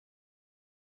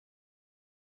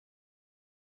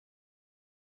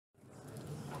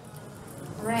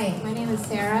right, my name is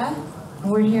Sarah,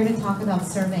 and we're here to talk about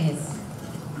surveys.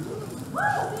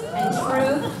 And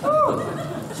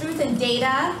truth and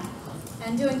data,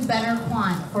 and doing better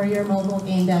quant for your mobile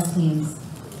game dev teams.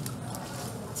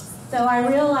 So I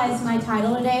realized my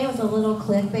title today was a little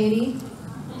clickbaity.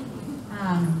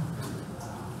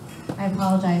 I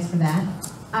apologize for that.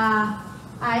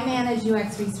 I manage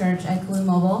UX research at Glu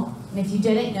Mobile, and if you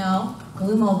didn't know,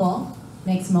 Glu Mobile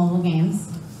makes mobile games.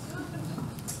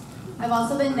 I've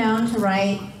also been known to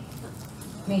write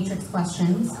matrix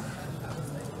questions.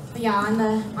 But yeah, on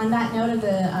that note of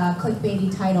the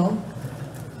clickbaity title,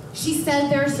 she said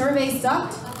their survey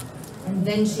sucked, and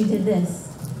then she did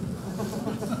this.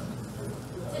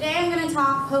 Today I'm going to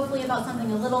talk hopefully about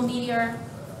something a little meatier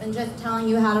than just telling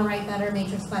you how to write better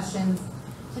matrix questions.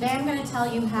 Today I'm going to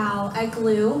tell you how at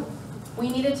Glu we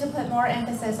needed to put more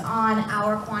emphasis on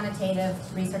our quantitative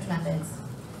research methods.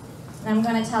 And I'm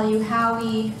going to tell you how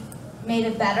we made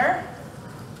it better,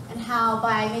 and how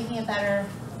by making it better,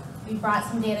 we brought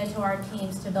some data to our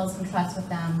teams to build some trust with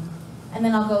them. And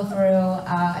then I'll go through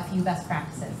a few best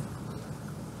practices.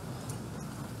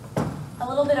 A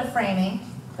little bit of framing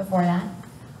before that.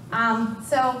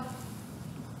 So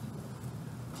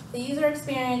the user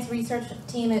experience research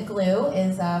team at Glu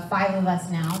is 5 of us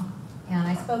now. And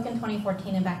I spoke in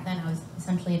 2014, and back then I was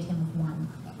essentially a team of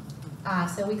 1.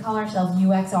 So we call ourselves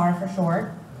UXR for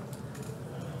short.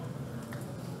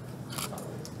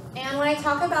 And when I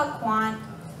talk about quant,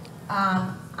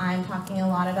 I'm talking a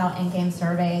lot about in-game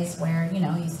surveys where, you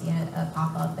see a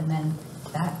pop-up and then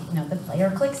that, the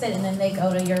player clicks it and then they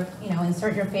go to your,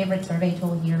 insert your favorite survey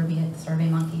tool here, be it the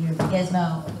SurveyMonkey or the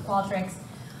Gizmo or the Qualtrics.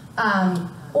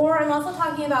 Or I'm also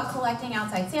talking about collecting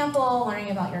outside sample,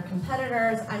 learning about your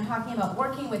competitors. I'm talking about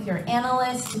working with your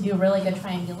analysts to do really good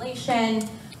triangulation.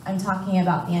 I'm talking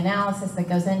about the analysis that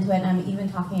goes into it, and I'm even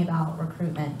talking about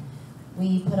recruitment.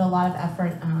 We put a lot of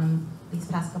effort these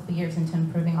past couple years into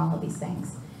improving all of these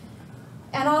things.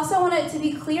 And I also want it to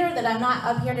be clear that I'm not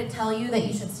up here to tell you that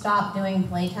you should stop doing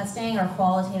play testing or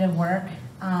qualitative work.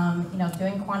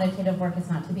 Doing quantitative work is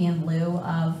not to be in lieu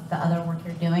of the other work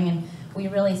you're doing, and we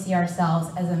really see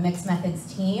ourselves as a mixed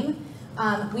methods team.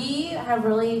 We have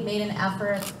really made an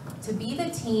effort to be the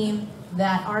team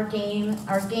that our game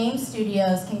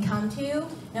studios can come to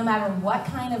no matter what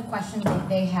kind of questions that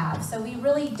they have. So we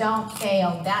really don't say,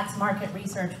 oh, that's market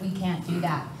research, we can't do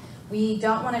that. We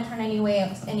don't want to turn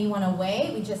anyone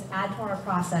away, we just add to our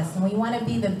process. And we want to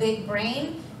be the big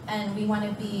brain, and we want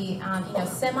to be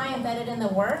semi-embedded in the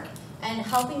work and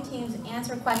helping teams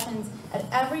answer questions at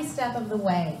every step of the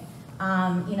way.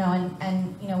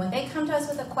 When they come to us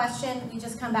with a question, we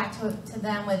just come back to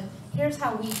them with, here's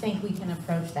how we think we can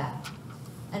approach that.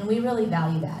 And we really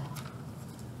value that.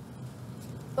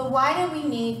 But why do we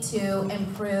need to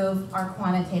improve our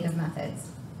quantitative methods?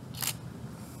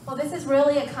 Well, this is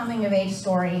really a coming of age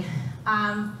story.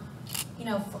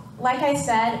 Like I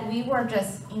said, we were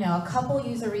just, a couple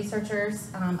user researchers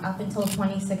up until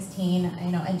 2016.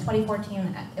 In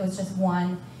 2014, it was just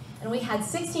 1. And we had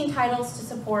 16 titles to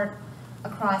support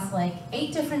across like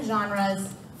 8 different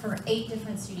genres for 8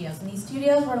 different studios. And these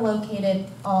studios were located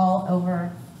all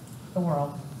over the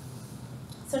world.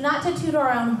 So not to toot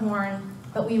our own horn,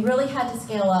 but we really had to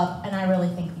scale up, and I really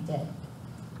think we did.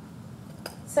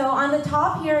 So on the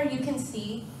top here, you can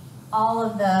see all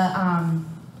of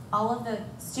the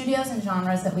studios and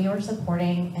genres that we were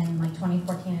supporting in like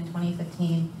 2014 and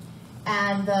 2015.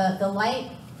 And the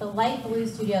light blue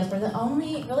studios were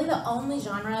really the only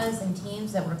genres and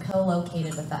teams that were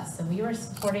co-located with us. So we were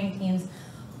supporting teams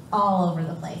all over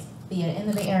the place, be it in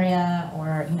the Bay Area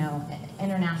or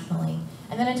internationally.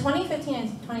 And then in 2015 and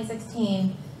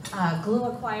 2016, Glu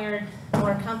acquired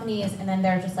more companies, and then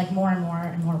there's just like more and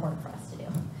more work for us to do.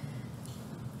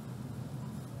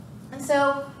 And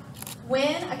so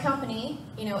when a company,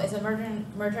 is a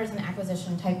mergers and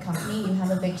acquisition type company, you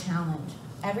have a big challenge.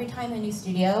 Every time a new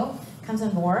studio comes on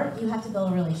board, you have to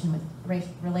build a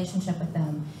relationship with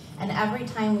them. And every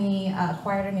time we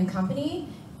acquired a new company,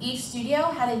 each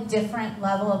studio had a different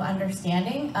level of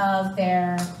understanding of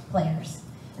their players.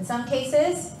 In some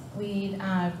cases, we'd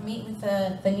meet with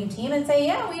the new team and say,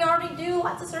 yeah, we already do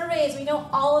lots of surveys, we know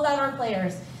all about our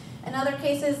players. In other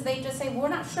cases, they just say, we're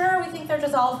not sure, we think they're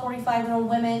just all 45-year-old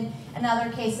women. In other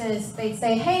cases, they'd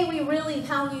say, hey, we really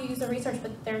value user research,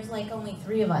 but there's like only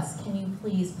 3 of us. Can you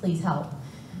please help?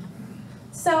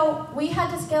 So we had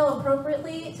to scale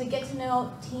appropriately to get to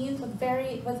know teams with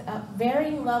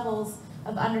varying levels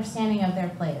of understanding of their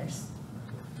players.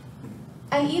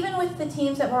 And even with the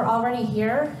teams that were already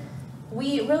here,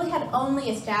 we really had only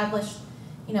established,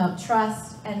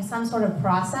 trust and some sort of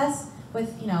process with,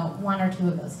 1 or 2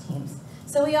 of those teams.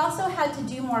 So we also had to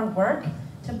do more work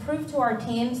to prove to our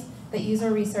teams that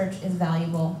user research is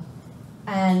valuable.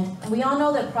 And we all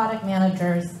know that product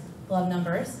managers love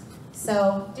numbers.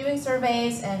 So doing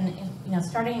surveys and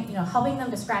starting, helping them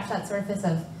to scratch that surface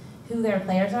of who their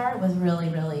players are was really,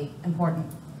 really important.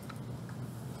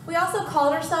 We also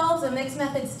called ourselves a mixed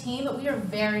methods team, but we were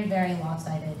very, very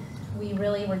lopsided. We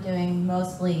really were doing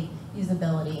mostly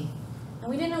usability. And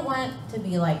we didn't want to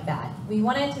be like that. We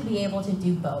wanted to be able to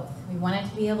do both. We wanted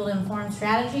to be able to inform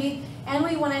strategy, and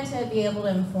we wanted to be able to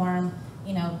inform,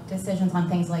 decisions on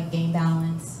things like game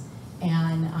balance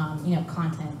and,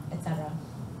 content, etc.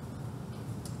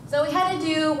 So we had to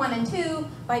do 1 and 2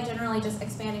 by generally just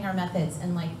expanding our methods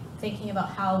and thinking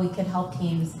about how we could help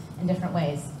teams in different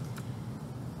ways.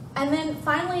 And then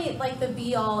finally, the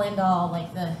be-all, end-all,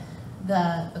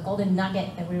 the golden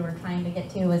nugget that we were trying to get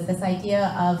to was this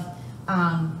idea of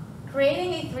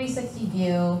creating a 360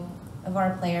 view of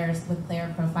our players with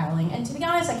player profiling. And to be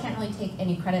honest, I can't really take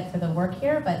any credit for the work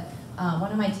here, but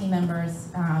one of my team members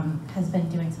has been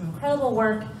doing some incredible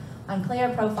work on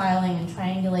player profiling and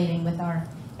triangulating with our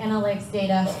analytics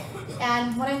data.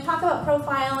 And when I talk about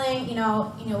profiling,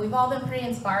 we've all been pretty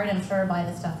inspired, I'm sure, by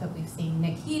the stuff that we've seen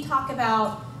Nick Key talk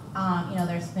about.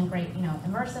 There's been great,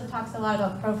 Immersive talks a lot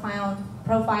about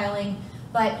profiling.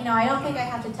 But I don't think I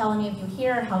have to tell any of you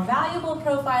here how valuable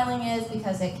profiling is,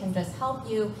 because it can just help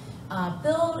you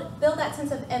build that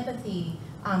sense of empathy,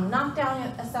 knock down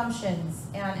assumptions,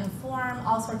 and inform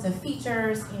all sorts of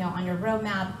features, on your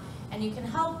roadmap. And it can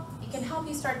help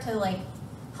you start to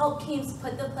help teams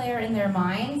put the player in their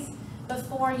minds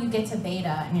before you get to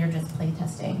beta and you're just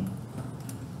playtesting.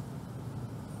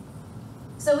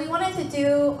 So we wanted to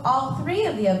do all 3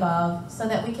 of the above so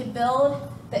that we could build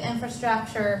the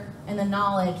infrastructure and the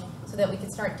knowledge so that we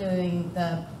could start doing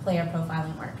the player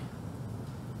profiling work.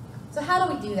 So how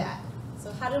do we do that?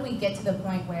 So how do we get to the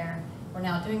point where we're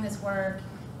now doing this work,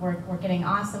 we're getting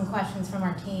awesome questions from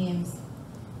our teams?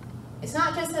 It's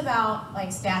not just about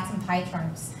stats and pie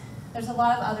charts. There's a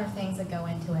lot of other things that go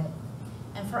into it.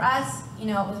 And for us, it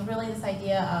was really this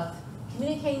idea of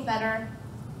communicating better,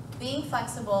 being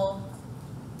flexible,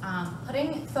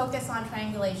 putting focus on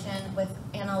triangulation with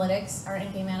analytics, or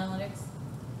in-game analytics,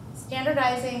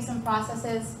 standardizing some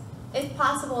processes, if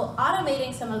possible,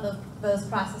 automating some of those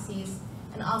processes,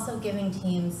 and also giving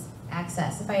teams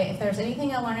access. If there's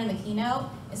anything I learned in the keynote,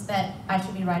 is that I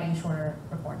should be writing shorter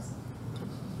reports.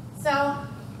 So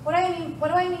what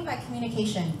do I mean by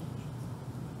communication?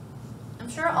 I'm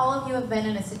sure all of you have been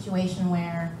in a situation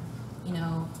where,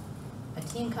 a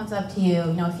team comes up to you,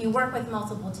 if you work with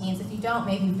multiple teams, if you don't,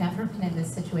 maybe you've never been in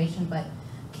this situation, but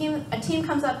a team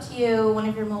comes up to you, one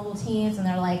of your mobile teams, and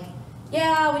they're like,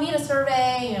 yeah, we need a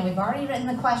survey, we've already written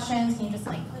the questions, can you just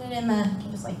put it in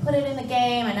the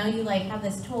game? I know you have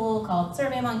this tool called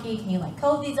SurveyMonkey, can you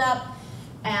code these up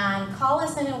and call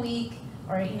us in a week,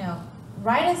 or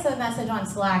write us a message on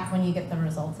Slack when you get the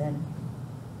results in.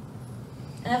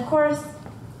 And of course,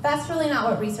 that's really not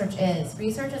what research is.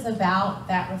 Research is about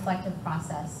that reflective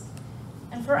process.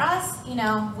 And for us,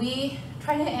 we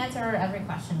try to answer every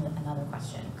question with another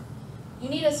question. You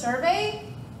need a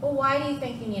survey? Well, why do you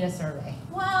think you need a survey?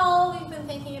 Well, we've been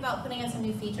thinking about putting in some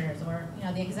new features, or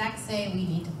the execs say we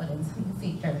need to put in some new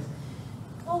features.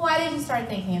 Well, why did you start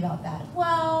thinking about that?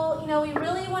 Well, we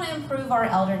really want to improve our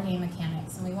elder game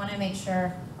mechanics, and we want to make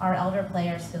sure our elder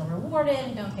players feel rewarded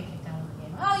and don't get kicked out of the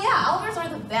game. Oh yeah, elders are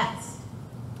the best.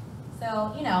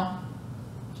 So,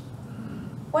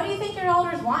 what do you think your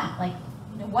elders want?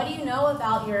 What do you know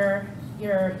about your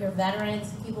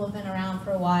veterans, people who've been around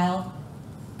for a while?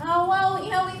 Oh, well,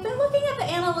 we've been looking at the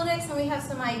analytics and we have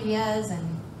some ideas,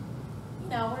 and,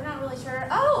 we're not really sure.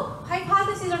 Oh,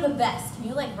 hypotheses are the best. Can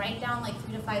you write down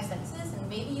 3 to 5 sentences, and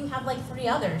maybe you have 3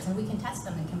 others and we can test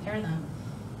them and compare them.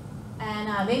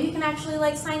 And maybe you can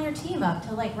actually sign your team up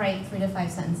to write 3 to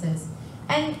 5 sentences.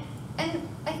 And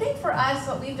I think for us,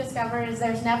 what we've discovered is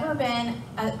there's never been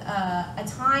a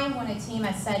time when a team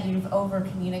has said you've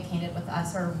over-communicated with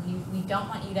us, or we don't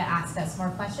want you to ask us more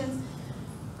questions.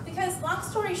 Because long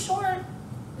story short,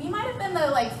 we might have been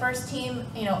the first team,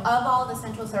 of all the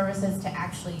central services to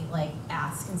actually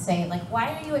ask and say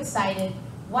why are you excited?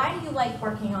 Why do you like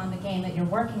working on the game that you're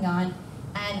working on?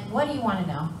 And what do you want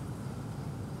to know?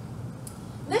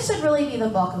 This should really be the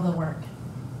bulk of the work.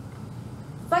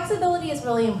 Flexibility is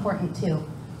really important too.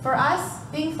 For us,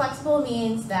 being flexible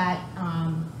means that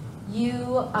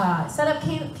you set up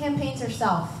campaigns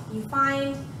yourself. You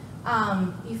find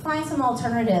some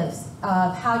alternatives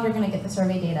of how you're going to get the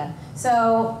survey data.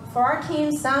 So for our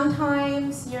team,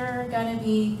 sometimes you're going to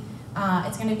be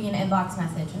it's going to be an inbox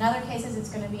message. In other cases, it's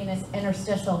going to be an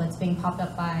interstitial that's being popped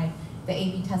up by the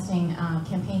A/B testing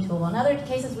campaign tool. In other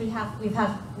cases, we've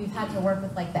had to work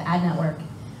with like the ad network.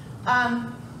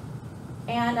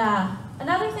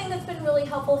 Another thing that's been really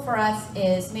helpful for us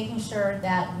is making sure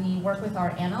that we work with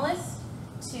our analysts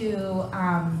to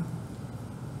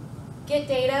get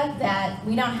data that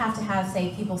we don't have to have,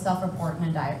 say, people self-report in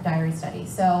a diary study.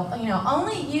 So,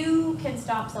 only you can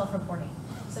stop self-reporting.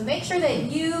 So make sure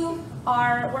that you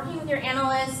are working with your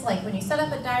analysts, like when you set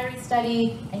up a diary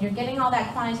study and you're getting all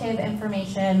that quantitative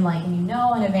information, like, and you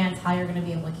know in advance how you're going to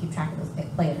be able to keep track of those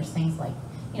players, things like,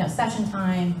 session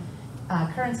time,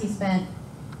 currency spent.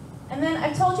 And then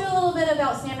I've told you a little bit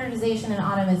about standardization and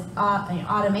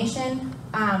automation.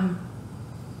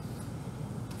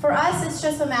 For us, it's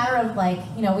just a matter of like,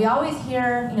 we always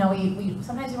hear,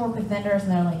 sometimes we work with vendors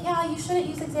and they're like, yeah, you shouldn't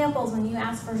use examples when you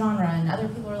ask for genre, and other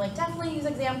people are like, definitely use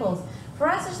examples. For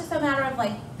us, it's just a matter of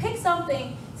like, pick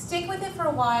something, stick with it for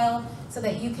a while so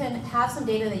that you can have some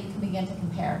data that you can begin to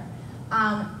compare.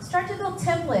 Start to build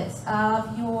templates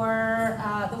of your,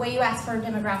 the way you ask for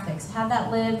demographics. Have that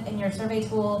live in your survey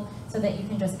tool so that you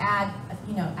can just add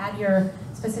your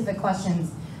specific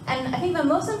questions. And I think the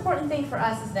most important thing for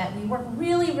us is that we work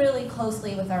really, really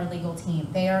closely with our legal team.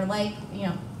 They are like,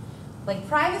 like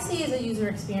privacy is a user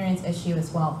experience issue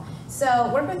as well.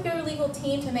 So work with your legal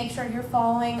team to make sure you're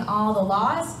following all the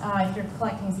laws if you're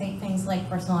collecting, say, things like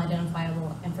personal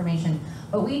identifiable information.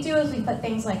 What we do is we put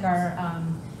things like our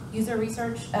user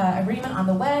research agreement on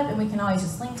the web, and we can always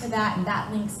just link to that, and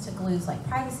that links to Glu's like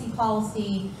privacy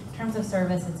policy, terms of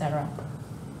service, etc.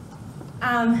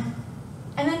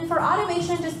 And then for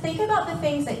automation, just think about the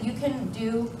things that you can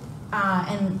do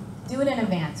and do it in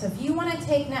advance. So if you want to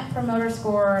take Net Promoter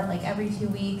Score like every 2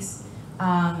 weeks,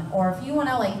 or if you want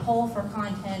to like poll for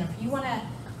content, or if you want to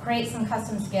create some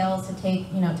custom scales to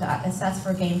take, to assess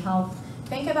for game health,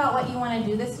 think about what you want to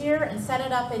do this year and set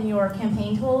it up in your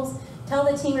campaign tools. Tell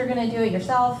the team you're going to do it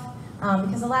yourself,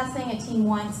 because the last thing a team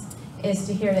wants is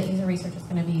to hear that user research is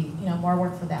going to be, more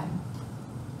work for them.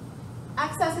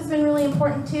 Access has been really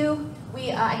important too.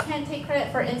 I can't take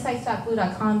credit for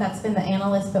insights.glu.com, that's been the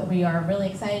analyst, but we are really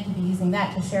excited to be using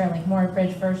that to share like more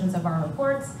abridged versions of our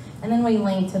reports, and then we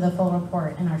link to the full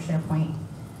report in our SharePoint.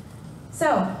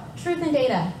 So, truth in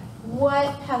data,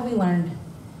 what have we learned?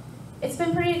 It's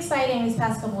been pretty exciting these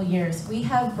past couple of years. We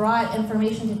have brought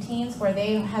information to teams where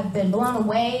they have been blown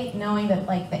away, knowing that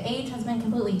like the age has been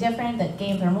completely different, that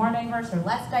games are more diverse or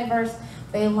less diverse.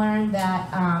 They learned that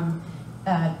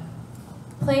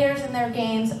players in their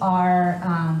games are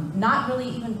not really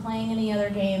even playing any other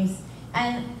games.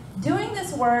 And doing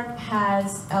this work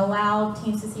has allowed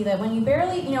teams to see that when you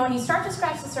when you start to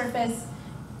scratch the surface,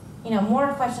 more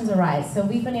questions arise. So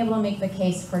we've been able to make the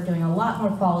case for doing a lot more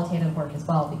qualitative work as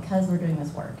well because we're doing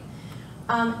this work.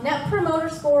 Net Promoter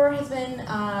Score has been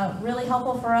really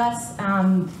helpful for us.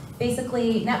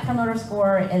 Basically, Net Promoter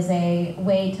Score is a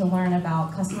way to learn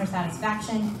about customer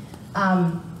satisfaction.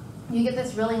 You get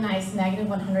this really nice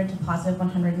 -100 to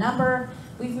 +100 number.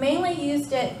 We've mainly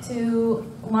used it to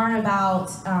learn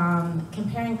about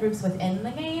comparing groups within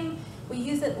the game. We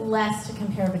use it less to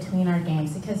compare between our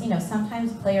games because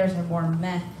sometimes players are more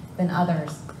meh than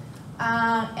others.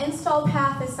 Install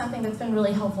path is something that's been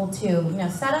really helpful too.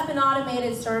 Set up an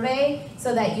automated survey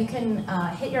so that you can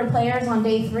hit your players on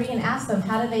day 3 and ask them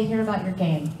how did they hear about your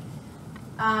game.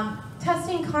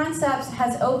 Testing concepts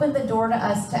has opened the door to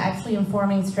us to actually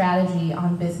informing strategy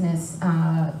on business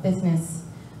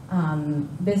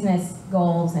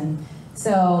goals, and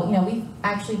so we've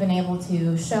actually been able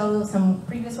to show some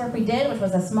previous work we did, which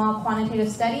was a small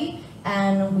quantitative study,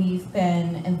 and we've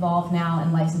been involved now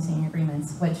in licensing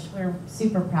agreements, which we're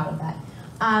super proud of that.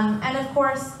 And of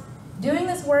course, doing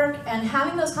this work and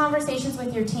having those conversations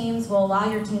with your teams will allow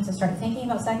your teams to start thinking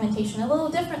about segmentation a little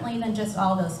differently than just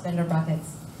all those spender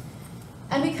buckets.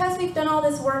 And because we've done all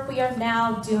this work, we are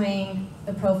now doing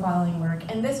the profiling work.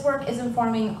 And this work is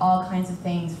informing all kinds of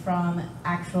things from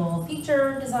actual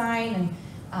feature design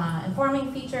and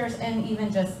informing features, and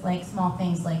even just like small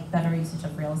things like better usage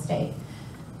of real estate.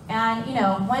 And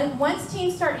once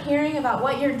teams start hearing about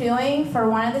what you're doing for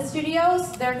one of the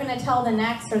studios, they're going to tell the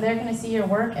next, or they're going to see your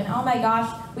work, and oh my gosh,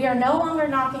 we are no longer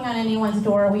knocking on anyone's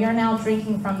door, we are now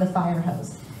drinking from the fire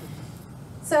hose.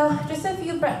 So just a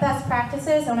few best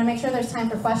practices. I want to make sure there's time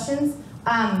for questions.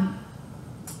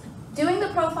 Doing the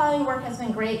profiling work has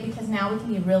been great because now we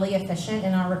can be really efficient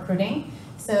in our recruiting.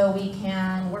 So we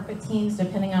can work with teams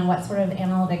depending on what sort of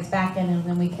analytics backend, and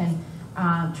then we can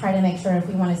try to make sure if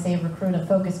we want to say recruit a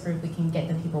focus group, we can get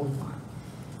the people we want.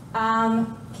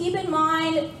 Keep in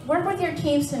mind, work with your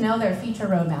teams to know their future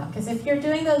roadmap, because if you're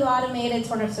doing those automated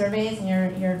sort of surveys and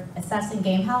you're assessing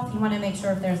game health, you want to make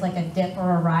sure if there's like a dip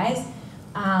or a rise,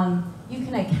 you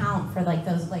can account for like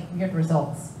those like weird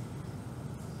results.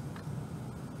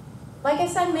 Like I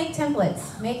said, make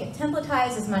templates. Make it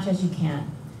templatized as much as you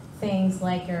can. Things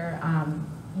like your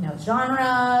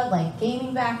genre, like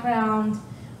gaming background,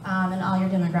 and all your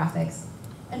demographics.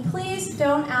 And please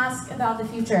don't ask about the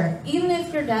future, even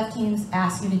if your dev teams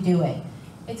ask you to do it.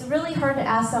 It's really hard to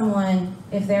ask someone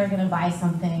if they're going to buy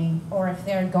something or if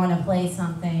they're going to play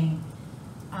something.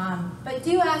 But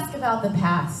do ask about the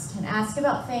past and ask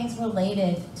about things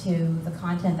related to the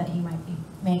content that you might be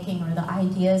making or the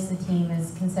ideas the team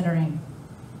is considering.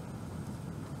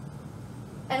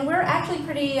 And we're actually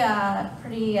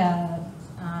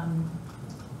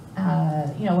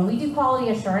when we do quality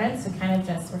assurance, we're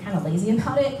kind of lazy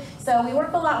about it. So we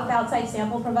work a lot with outside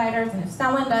sample providers, and if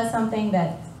someone does something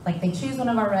that, like they choose one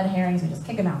of our red herrings, we just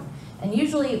kick them out. And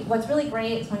usually what's really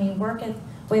great is when you work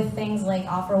with things like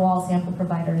off-the-wall sample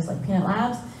providers like Peanut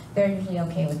Labs, they're usually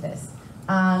okay with this.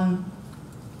 And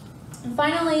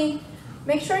finally,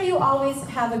 make sure you always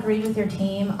have agreed with your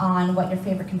team on what your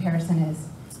favorite comparison is.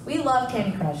 We love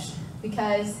Candy Crush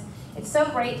because it's so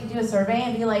great to do a survey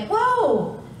and be like,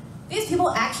 whoa, these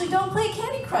people actually don't play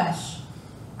Candy Crush.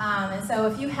 And so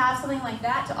if you have something like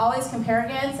that to always compare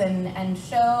against and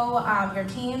show your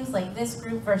teams, like this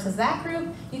group versus that group,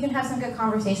 you can have some good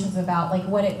conversations about like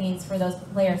what it means for those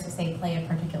players to say play a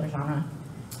particular genre.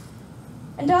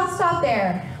 And don't stop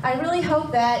there. I really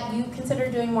hope that you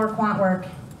consider doing more quant work.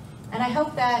 And I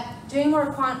hope that doing more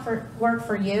quant work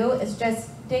for you is just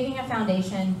digging a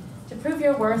foundation to prove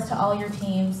your worth to all your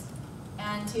teams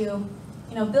and to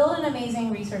build an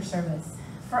amazing research service.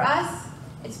 For us,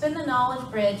 it's been the knowledge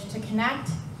bridge to connect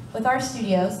with our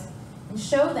studios and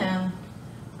show them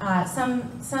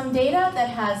some data that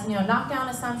has knocked down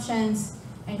assumptions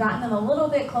and gotten them a little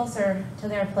bit closer to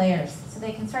their players so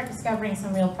they can start discovering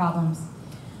some real problems.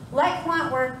 Let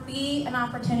quant work be an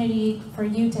opportunity for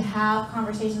you to have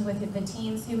conversations with the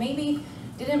teams who maybe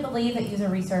didn't believe that user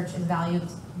research is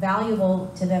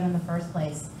valuable to them in the first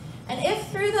place. And if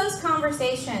through those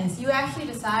conversations you actually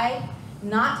decide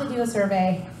not to do a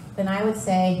survey, then I would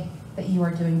say that you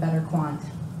are doing better quant.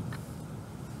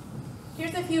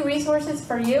 Here's a few resources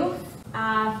for you.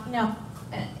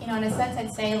 In a sense,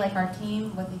 I'd say like our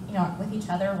team with each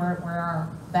other, we're our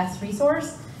best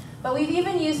resource. But we've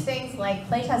even used things like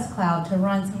Playtest Cloud to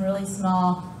run some really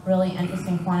small, really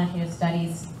interesting quantitative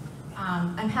studies.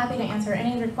 I'm happy to answer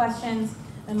any of your questions.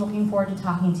 I'm looking forward to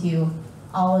talking to you,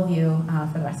 all of you,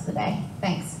 for the rest of the day.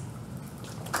 Thanks.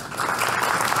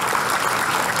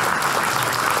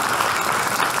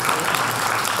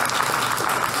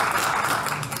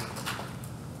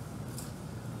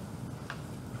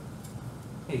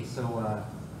 Hey, so,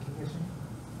 can you guys hear me?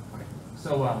 Okay.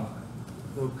 So,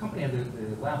 the company,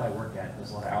 the lab I work at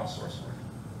does a lot of outsource work.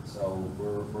 So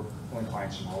we're pulling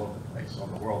clients from all over the place, all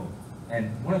over the world. And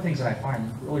one of the things that I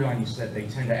find, earlier on you said they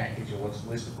tend to give you a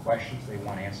list of questions they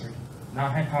want answered.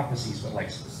 Not hypotheses, but like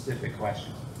specific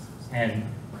questions. And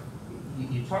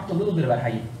you talked a little bit about how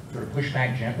you sort of push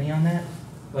back gently on that,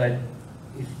 but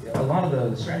a lot of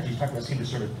the strategies you talked about seem to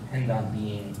sort of depend on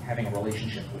having a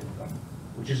relationship with them,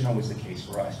 which isn't always the case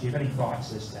for us. Do you have any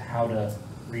thoughts as to how to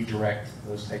redirect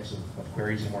those types of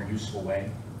queries in a more useful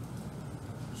way?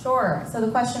 Sure. So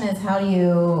the question is, how do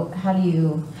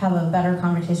you have a better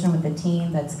conversation with the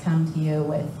team that's come to you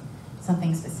with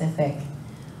something specific?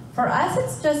 For us,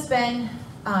 it's just been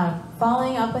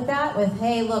following up with that with,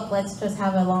 hey, look, let's just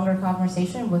have a longer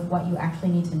conversation with what you actually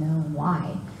need to know and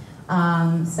why.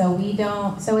 So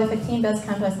if a team does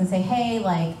come to us and say, hey,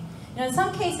 like, in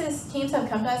some cases, teams have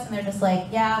come to us and they're just like,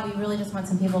 yeah, we really just want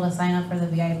some people to sign up for the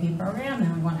VIP program,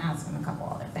 and we want to ask them a couple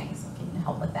other things. Can you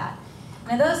help with that?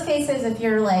 And in those cases, if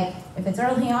it's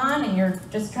early on and you're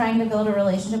just trying to build a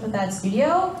relationship with that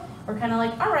studio, we're kind of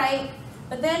like, all right,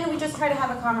 but then we just try to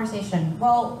have a conversation.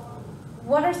 Well,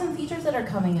 what are some features that are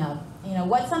coming up?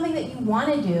 What's something that you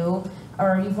want to do,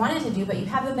 or you've wanted to do, but you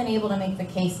haven't been able to make the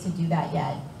case to do that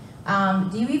yet?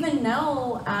 Do you even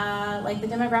know like the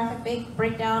demographic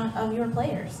breakdown of your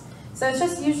players? So it's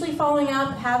just usually following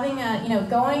up, having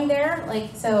going there,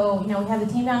 like, so, we have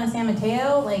the team down in San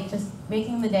Mateo, like just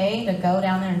making the day to go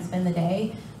down there and spend the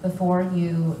day before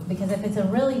because if it's a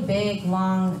really big,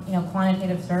 long,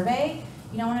 quantitative survey,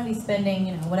 you don't want to be spending,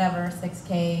 whatever,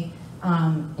 6K,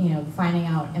 finding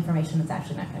out information that's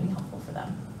actually not going to be helpful for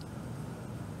them.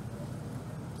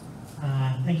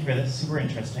 Thank you for this, super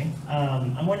interesting.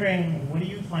 I'm wondering, what do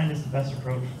you find is the best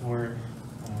approach for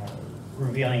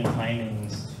revealing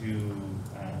findings to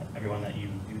everyone that you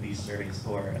do these surveys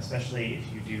for, especially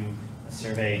if you do a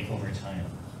survey over time?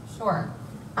 Sure.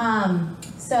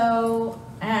 So,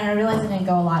 and I realize I didn't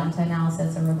go a lot into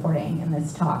analysis or reporting in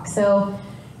this talk. So,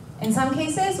 in some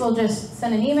cases, we'll just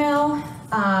send an email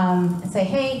and say,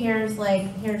 hey, here's the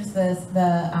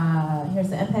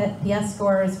NPS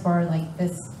scores for like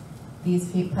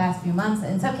these past few months.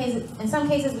 In some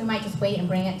cases, we might just wait and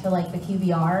bring it to like the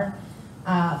QBR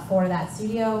for that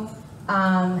studio.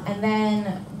 And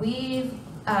then we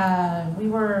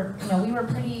were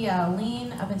pretty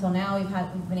lean up until now.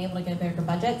 We've been able to get a bigger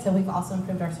budget, so we've also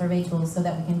improved our survey tools so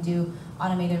that we can do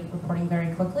automated reporting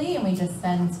very quickly, and we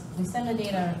send the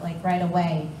data like right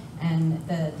away, and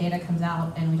the data comes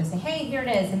out, and we just say, hey, here it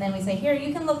is, and then we say, here,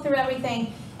 you can look through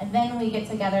everything, and then we get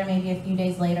together maybe a few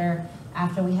days later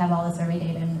after we have all the survey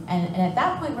data, and at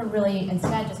that point we're really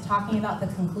instead just talking about the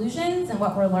conclusions and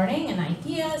what we're learning and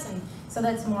ideas, and so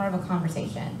that's more of a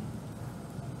conversation.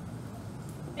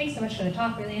 Thanks so much for the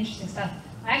talk, really interesting stuff.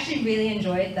 I actually really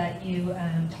enjoyed that you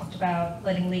talked about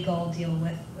letting legal deal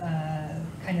with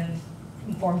kind of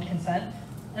informed consent.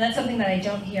 And that's something that I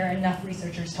don't hear enough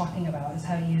researchers talking about, is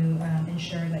how you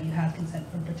ensure that you have consent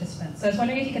from participants. So I was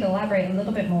wondering if you could elaborate a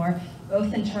little bit more,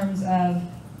 both in terms of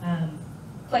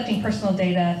collecting personal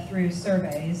data through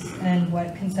surveys and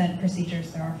what consent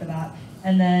procedures there are for that,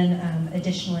 and then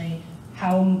additionally,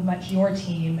 how much your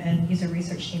team and user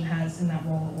research team has in that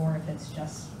role, or if it's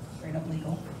just straight up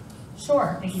legal.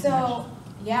 Sure. Thank you so much.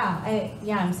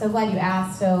 I'm so glad you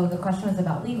asked. So the question was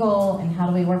about legal and how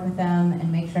do we work with them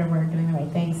and make sure we're doing the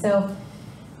right thing. So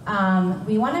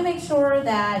we want to make sure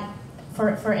that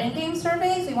for in-game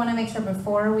surveys, we want to make sure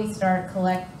before we start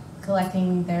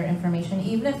collecting their information,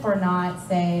 even if we're not,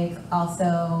 say,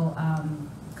 also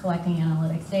collecting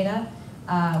analytics data,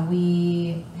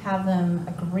 we have them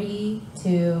agree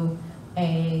to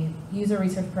a user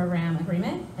research program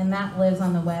agreement, and that lives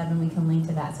on the web, and we can link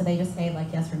to that. So they just say like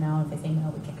yes or no, and if they say no,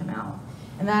 we kick them out.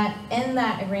 And that in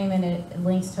that agreement, it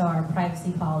links to our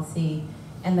privacy policy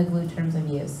and the Glu terms of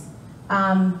use.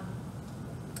 I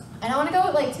don't want to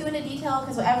go like too into detail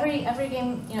because every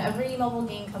game, every mobile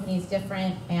game company is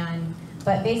different,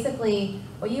 but basically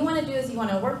what you want to do is you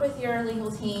want to work with your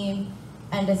legal team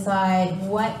and decide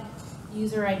what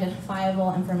user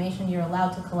identifiable information you're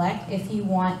allowed to collect if you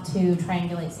want to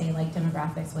triangulate, say, like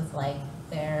demographics with like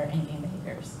their in-game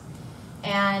behaviors.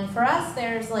 And for us,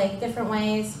 there's like different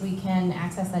ways we can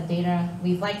access that data.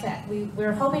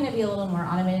 We're hoping to be a little more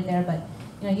automated there, but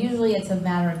usually it's a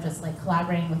matter of just like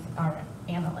collaborating with our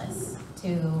analysts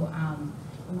to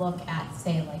look at,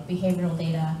 say, like behavioral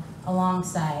data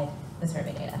alongside the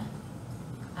survey data.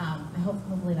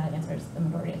 Hopefully that answers the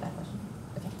majority of that question.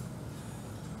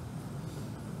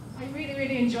 I really,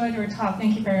 really enjoyed your talk.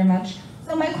 Thank you very much.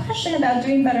 So my question about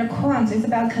doing better quant is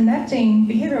about connecting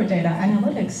behavioral data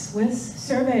analytics with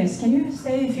surveys. Can you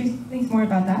say a few things more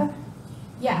about that?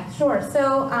 Yeah, sure.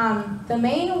 So the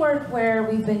main work where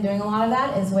we've been doing a lot of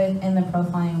that is in the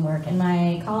profiling work. And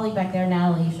my colleague back there,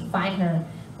 Natalie, you should find her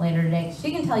later today.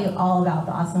 She can tell you all about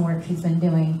the awesome work she's been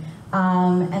doing.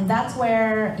 And that's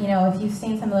where, if you've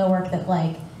seen some of the work that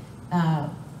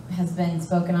has been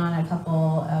spoken on a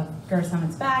couple of GER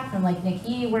summits back from like Nick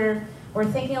Yee, we're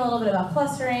thinking a little bit about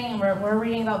clustering, and we're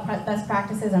reading about best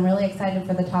practices. I'm really excited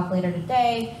for the talk later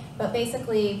today. But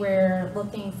basically, we're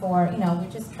looking for, we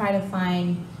just try to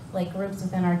find like groups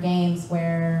within our games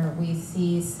where we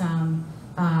see some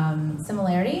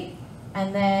similarity.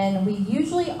 And then we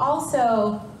usually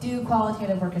also do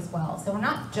qualitative work as well. So we're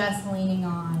not just leaning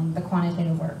on the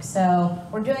quantitative work. So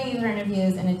we're doing user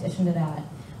interviews in addition to that.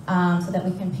 So that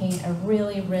we can paint a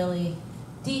really, really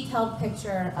detailed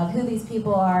picture of who these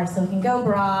people are, so we can go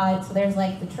broad. So there's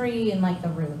like the tree and like the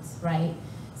roots, right?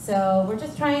 So we're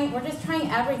just trying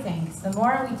everything. Because the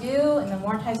more we do and the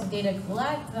more types of data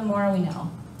collect, the more we know.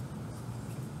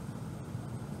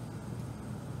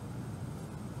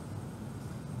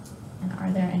 And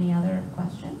are there any other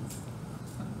questions?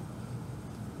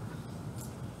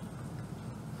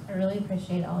 I really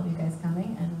appreciate all of you guys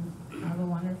coming, and have a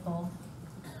wonderful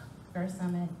GER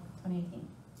Summit 2018.